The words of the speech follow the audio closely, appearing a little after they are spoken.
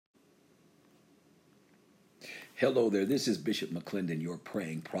Hello there, this is Bishop McClendon, your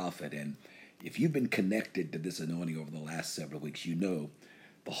praying prophet. And if you've been connected to this anointing over the last several weeks, you know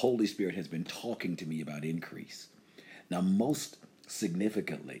the Holy Spirit has been talking to me about increase. Now, most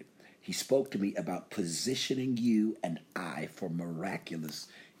significantly, he spoke to me about positioning you and I for miraculous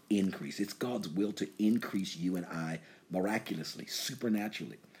increase. It's God's will to increase you and I miraculously,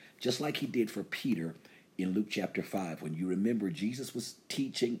 supernaturally, just like he did for Peter in Luke chapter 5. When you remember, Jesus was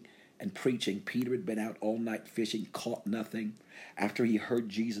teaching and preaching. Peter had been out all night fishing, caught nothing. After he heard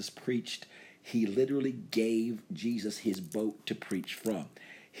Jesus preached, he literally gave Jesus his boat to preach from.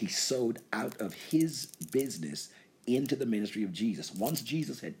 He sowed out of his business into the ministry of Jesus. Once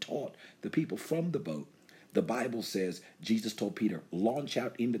Jesus had taught the people from the boat, the Bible says Jesus told Peter, launch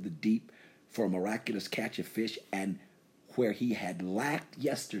out into the deep for a miraculous catch of fish. And where he had lacked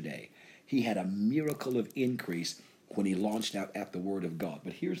yesterday, he had a miracle of increase when he launched out at the word of God.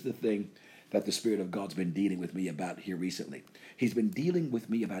 But here's the thing that the Spirit of God's been dealing with me about here recently. He's been dealing with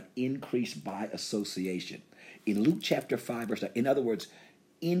me about increase by association. In Luke chapter 5, verse 9, in other words,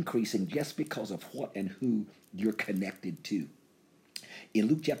 increasing just because of what and who you're connected to. In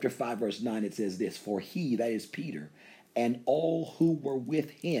Luke chapter 5, verse 9, it says this, for he, that is Peter, and all who were with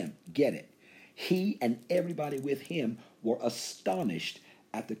him, get it, he and everybody with him were astonished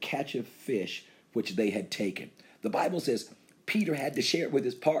at the catch of fish which they had taken. The Bible says Peter had to share it with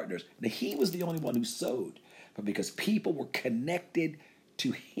his partners. Now, he was the only one who sowed, but because people were connected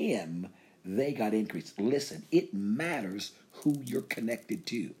to him, they got increase. Listen, it matters who you're connected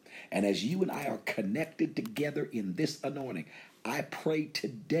to. And as you and I are connected together in this anointing, I pray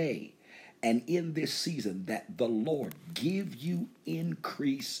today and in this season that the Lord give you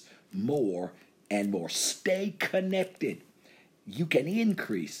increase more and more. Stay connected. You can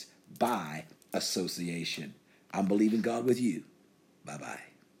increase by association. I'm believing God with you. Bye-bye.